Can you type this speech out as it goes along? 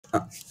Uh,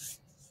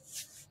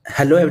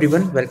 Hello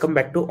everyone, welcome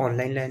back to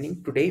online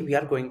learning. Today we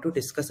are going to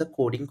discuss a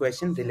coding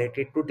question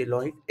related to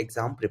Deloitte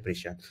exam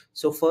preparation.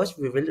 So first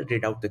we will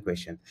read out the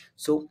question.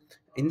 So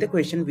in the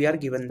question we are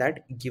given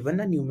that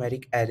given a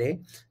numeric array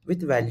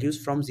with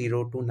values from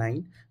 0 to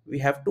 9, we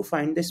have to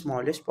find the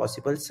smallest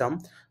possible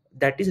sum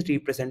that is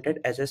represented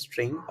as a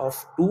string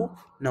of two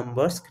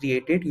numbers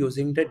created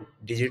using the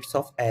digits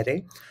of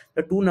array.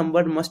 The two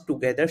numbers must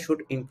together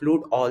should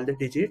include all the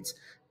digits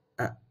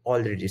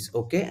already.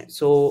 Okay,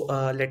 so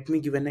let me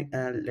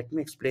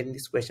explain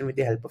this question with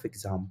the help of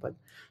example.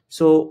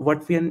 So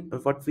what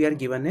we are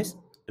given is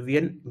we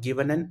are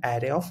given an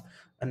array of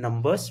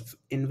numbers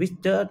in which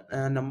the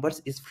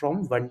numbers is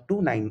from 1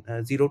 to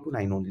 9, 0 to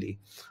 9 only.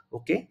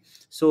 Okay,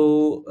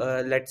 so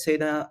let's say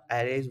the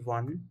array is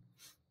 1,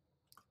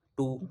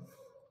 2,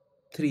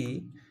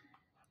 3,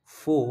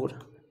 4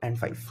 and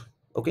 5.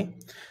 Okay,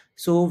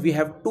 so we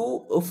have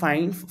to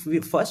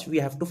first we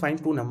have to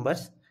find two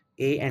numbers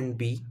a and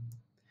b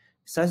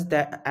such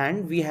that,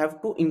 and we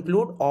have to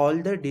include all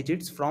the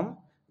digits from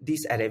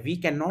this array. We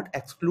cannot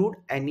exclude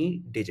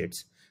any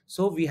digits,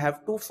 so we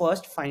have to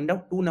first find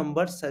out two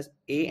numbers such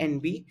a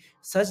and b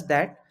such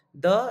that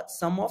the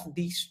sum of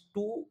these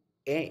two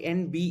a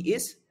and b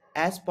is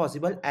as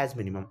possible as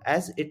minimum,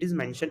 as it is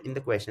mentioned in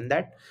the question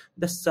that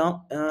the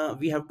sum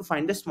we have to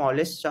find the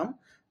smallest sum.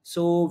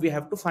 So we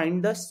have to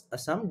find the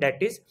sum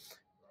that is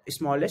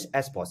smallest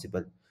as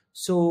possible.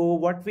 So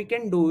what we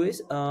can do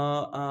is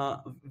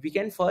we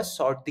can first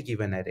sort the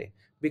given array,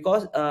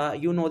 because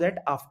you know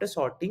that after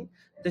sorting,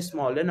 the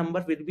smaller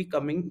number will be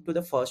coming to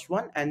the first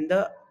one, and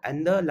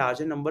the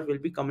larger number will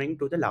be coming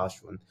to the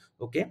last one.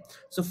 Okay,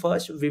 so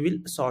first we will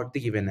sort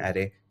the given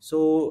array.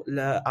 So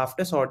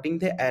after sorting,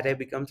 the array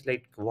becomes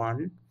like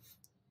 1,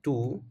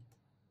 2,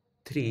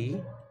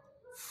 3,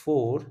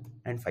 4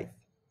 and 5.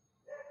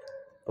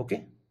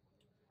 Okay,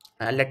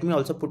 let me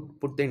also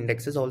put the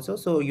indexes also,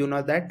 so you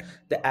know that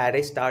the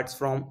array starts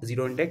from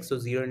 0 index. So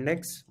 0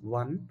 index,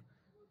 1,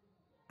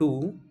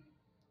 2,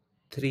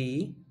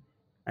 3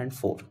 and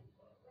 4.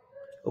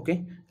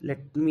 Okay,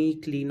 let me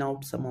clean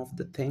out some of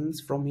the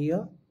things from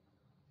here.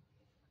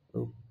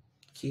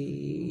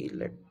 Okay,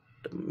 let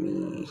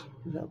me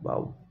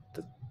about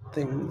the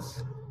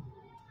things.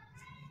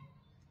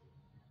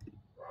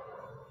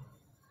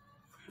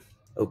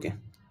 Okay,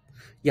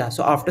 yeah,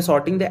 so after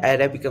sorting, the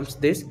array becomes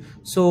this.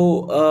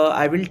 So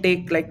I will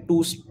take like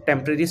two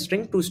temporary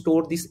string to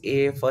store this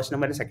a first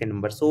number and second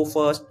number. So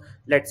first,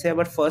 let's say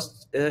our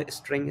first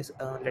string is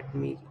let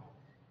me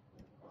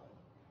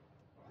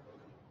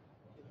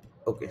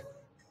okay,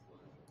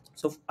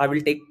 so I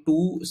will take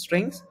two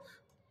strings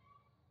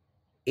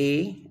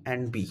a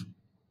and b.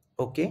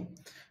 Okay,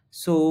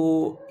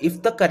 so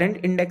if the current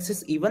index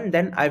is even,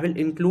 then I will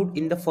include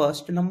in the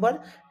first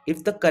number.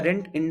 If the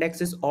current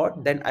index is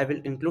odd, then I will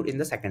include in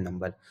the second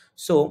number.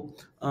 So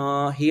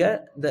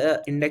here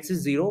the index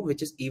is 0,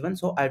 which is even,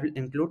 so I will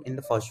include in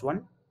the first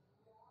one.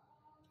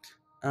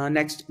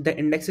 Next, the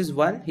index is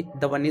 1,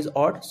 the one is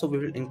odd, so we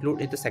will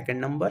include in the second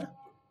number.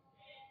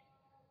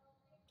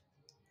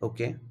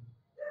 Okay,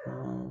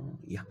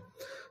 yeah,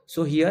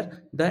 so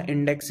here the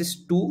index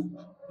is 2,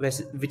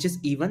 which is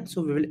even,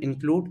 so we will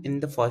include in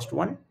the first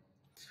one.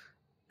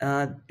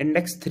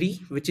 Index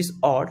 3, which is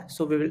odd,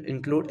 so we will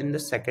include in the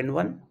second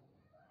one.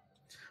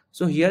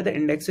 So here the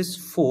index is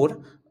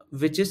 4,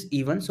 which is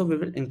even, so we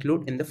will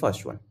include in the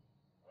first one.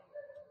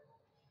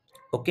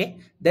 Okay,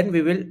 then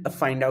we will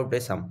find out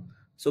the sum.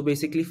 So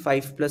basically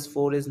 5 plus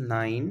 4 is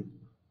 9,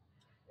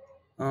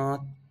 uh,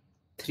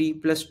 3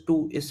 plus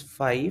 2 is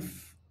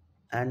 5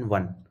 and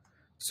 1.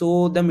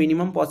 So the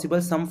minimum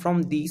possible sum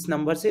from these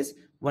numbers is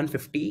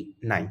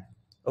 159.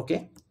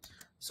 Okay,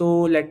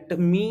 so let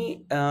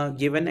me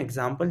give an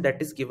example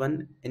that is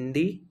given in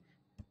the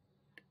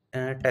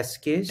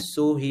test case.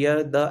 So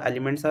here the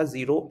elements are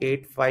 0,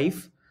 8,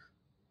 5.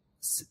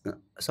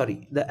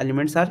 Sorry, the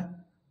elements are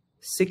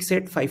 6,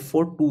 8, 5,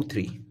 4, 2,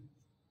 3.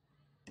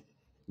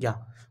 Yeah,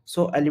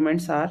 so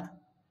elements are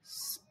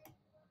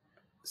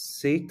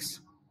 6,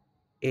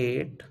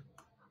 8,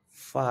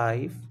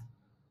 5,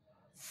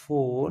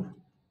 4,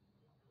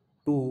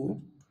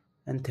 2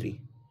 and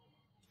 3.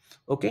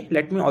 Okay,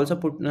 let me also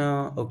put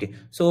okay,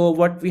 so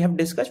what we have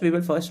discussed, we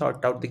will first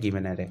sort out the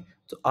given array.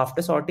 So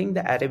after sorting,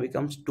 the array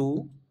becomes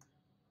 2,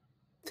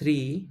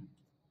 3,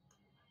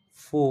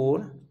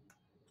 4,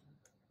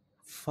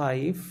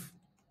 5,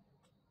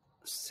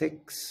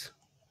 6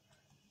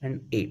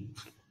 and 8.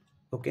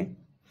 Okay,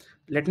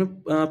 let me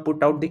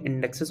put out the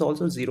indexes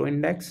also. 0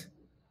 index,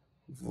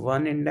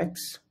 1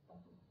 index,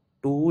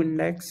 2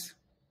 index,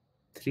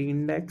 3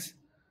 index,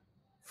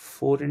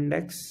 4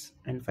 index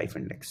and 5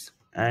 index.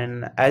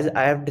 And as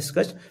I have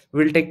discussed,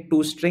 we will take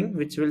two string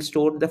which will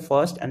store the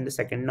first and the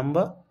second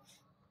number.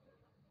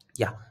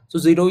 Yeah, so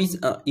 0 is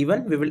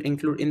even, we will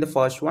include in the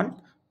first one.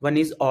 1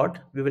 is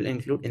odd, we will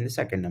include in the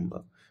second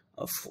number.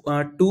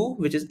 2,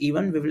 which is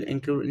even, we will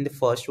include in the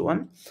first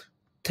one.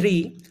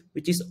 3,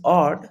 which is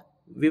odd,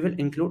 we will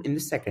include in the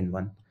second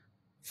one.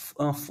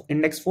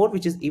 Index 4,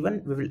 which is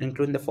even, we will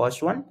include in the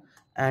first one.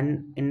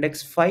 And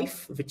index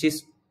 5, which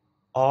is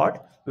odd,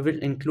 we will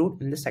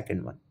include in the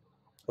second one.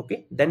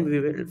 Okay, then we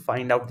will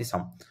find out the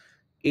sum.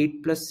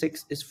 8 plus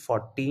 6 is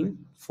 14,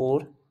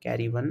 4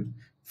 carry 1,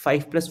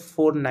 5 plus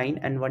 4 9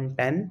 and 1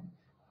 10,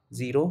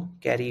 0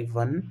 carry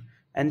 1,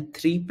 and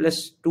 3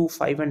 plus 2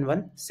 5 and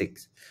 1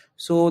 6.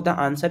 So the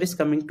answer is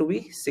coming to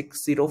be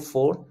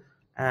 604,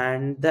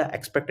 and the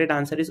expected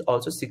answer is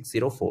also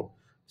 604.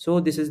 So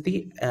this is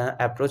the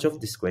approach of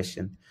this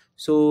question.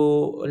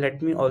 So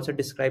let me also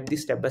describe the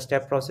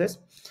step-by-step process.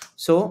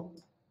 So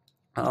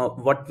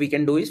what we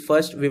can do is,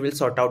 first we will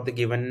sort out the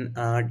given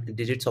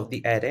digits of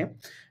the array,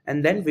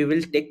 and then we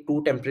will take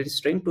two temporary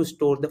string to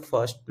store the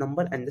first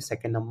number and the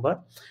second number,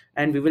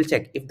 and we will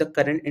check if the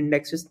current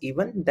index is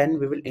even, then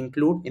we will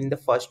include in the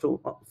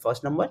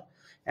first number,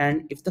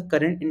 and if the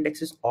current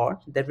index is odd,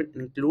 that will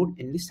include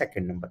in the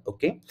second number.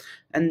 Okay,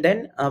 and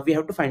then we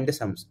have to find the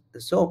sums.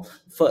 So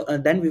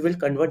then we will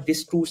convert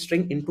this two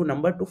string into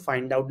number to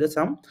find out the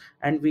sum,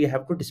 and we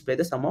have to display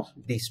the sum of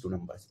these two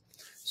numbers.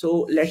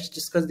 So let's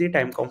discuss the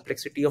time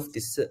complexity of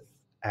this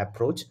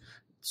approach.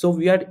 So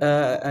we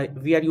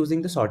are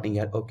using the sorting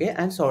here. Okay,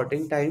 and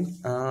sorting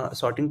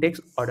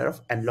takes order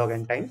of n log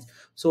n times.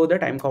 So the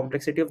time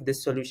complexity of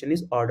this solution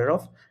is order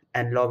of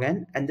n log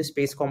n, and the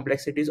space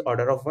complexity is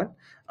order of 1.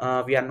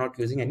 We are not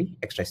using any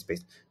extra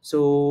space.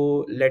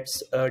 So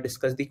let's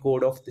discuss the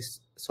code of this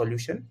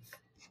solution.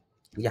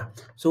 Yeah,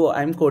 so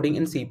I'm coding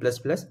in C++.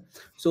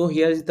 So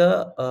here is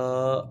the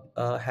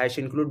hash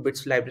include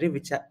bits library,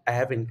 which I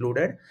have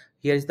included.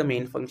 Here is the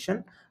main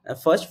function.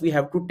 First we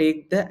have to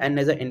take the n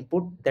as an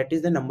input, that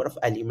is the number of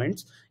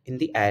elements in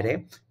the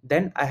array.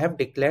 Then I have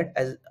declared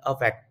as a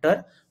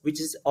vector, which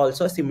is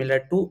also similar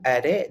to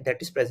array,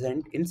 that is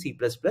present in C++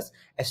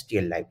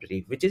 STL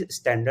library, which is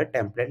standard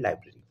template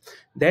library.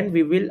 Then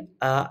we will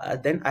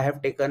then I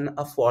have taken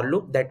a for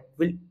loop that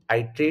will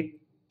iterate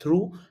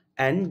through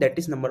n, that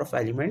is number of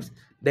elements.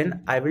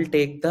 Then I will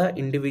take the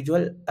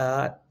individual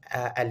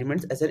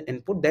elements as an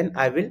input, then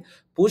I will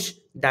push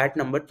that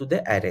number to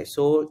the array.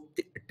 So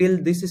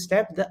till this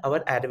step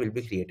our array will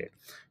be created.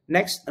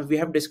 Next we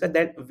have discussed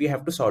that we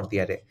have to sort the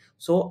array.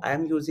 So I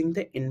am using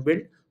the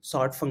inbuilt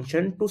sort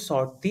function to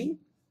sort the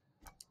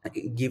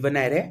given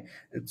array.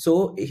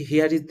 So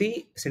here is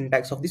the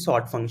syntax of the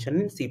sort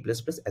function in C++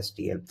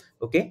 STL.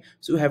 Okay,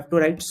 so we have to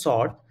write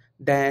sort,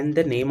 then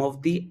the name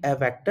of the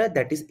vector,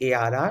 that is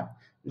ARR.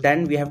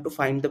 Then we have to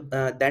find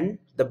the then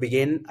the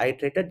begin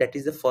iterator, that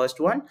is the first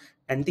one,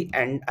 and the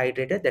end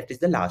iterator, that is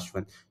the last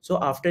one. So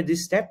after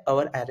this step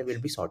our array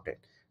will be sorted.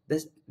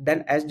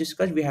 Then as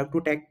discussed, we have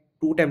to take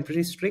two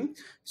temporary string.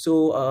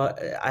 So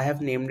I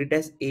have named it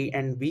as A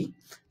and B,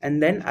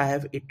 and then I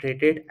have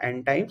iterated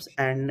n times,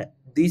 and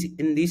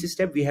in this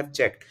step we have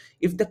checked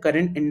if the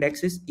current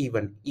index is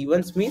even.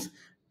 Evens means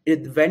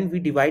when we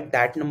divide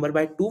that number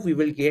by 2, we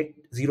will get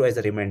 0 as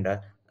a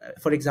remainder.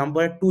 For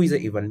example, 2 is a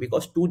even,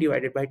 because 2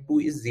 divided by 2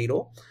 is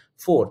 0.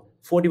 4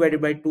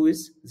 divided by 2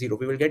 is 0,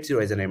 we will get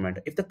 0 as a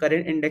remainder. If the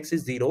current index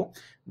is 0,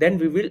 then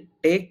we will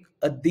take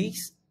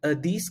these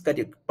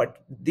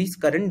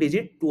current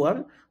digit to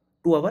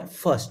our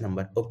first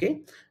number.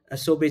 Okay,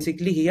 so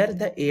basically here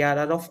the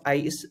ARR of I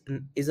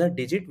is a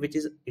digit which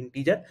is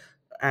integer,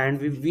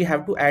 and we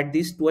have to add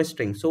this to a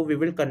string. So we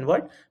will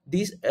convert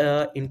this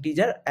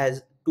integer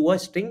as to a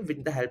string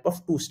with the help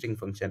of toString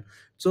function.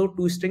 So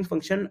toString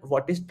function,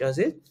 what it does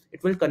is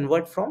it will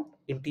convert from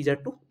integer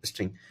to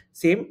string.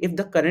 Same, if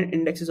the current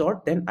index is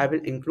odd, then I will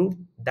include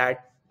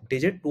that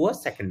digit to a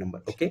second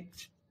number. Okay,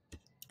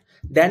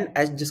 then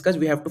as discussed,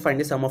 we have to find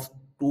the sum of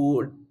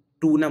two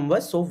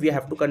numbers. So we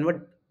have to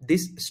convert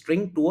this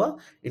string to a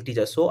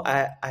integer. So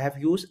I have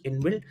used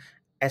inbuilt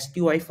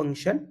stui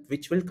function,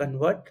 which will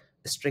convert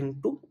string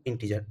to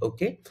integer.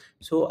 Okay,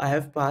 so I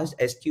have passed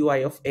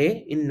stui of a.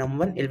 In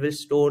num1 it will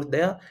store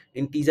the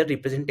integer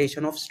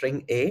representation of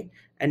string a,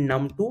 and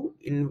num2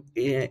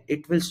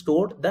 it will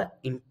store the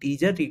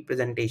integer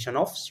representation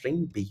of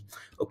string b.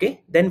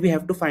 Okay, then we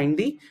have to find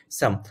the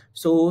sum.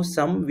 So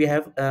sum, we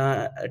have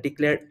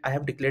declared I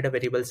have declared a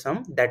variable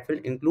sum that will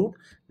include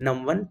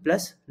num1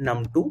 plus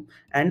num2,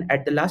 and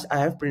at the last I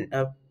have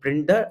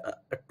print the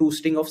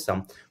toString of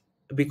sum,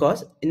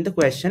 because in the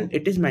question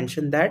it is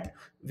mentioned that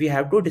we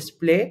have to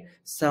display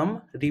sum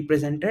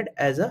represented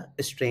as a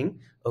string.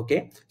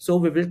 Okay, so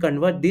we will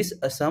convert this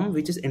sum,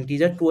 which is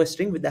integer, to a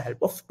string with the help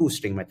of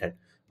toString method.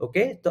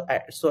 Okay,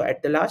 so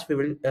at the last we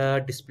will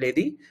display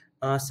the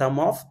sum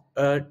of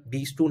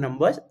these two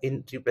numbers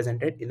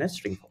represented in a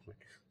string format.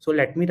 So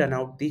let me run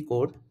out the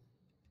code.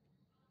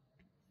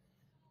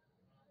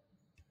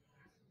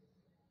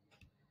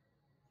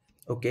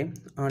 Okay,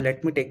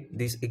 let me take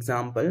this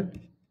example.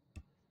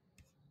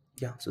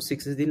 Yeah, so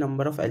 6 is the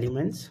number of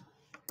elements.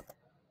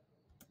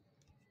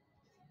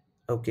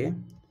 Okay,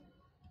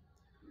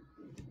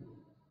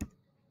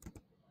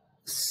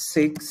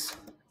 6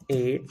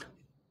 8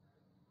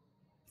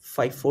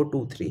 5 4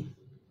 2 3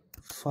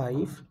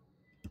 5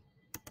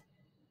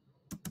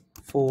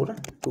 4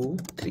 2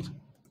 3.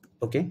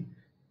 Okay,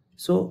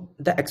 so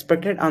the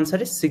expected answer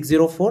is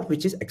 604,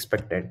 which is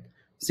expected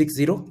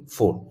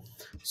 604.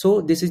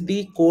 So this is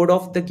the code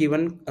of the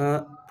given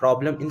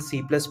problem in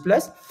C++.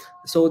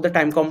 So the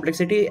time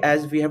complexity,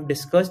 as we have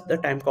discussed, the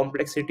time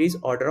complexity is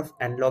order of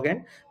n log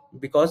n,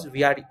 because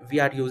we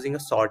are using a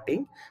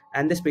sorting,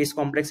 and the space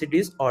complexity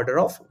is order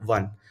of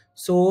 1.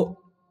 So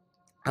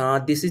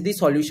this is the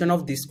solution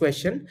of this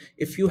question.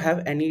 If you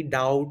have any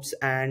doubts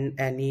and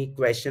any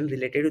question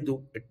related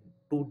to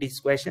this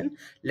question,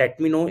 let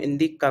me know in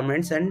the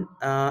comments, and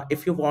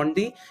if you want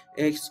the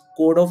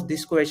code of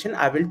this question,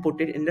 I will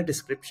put it in the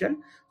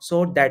description.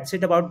 So that's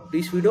it about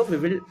this video. We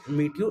will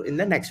meet you in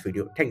the next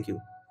video. Thank you.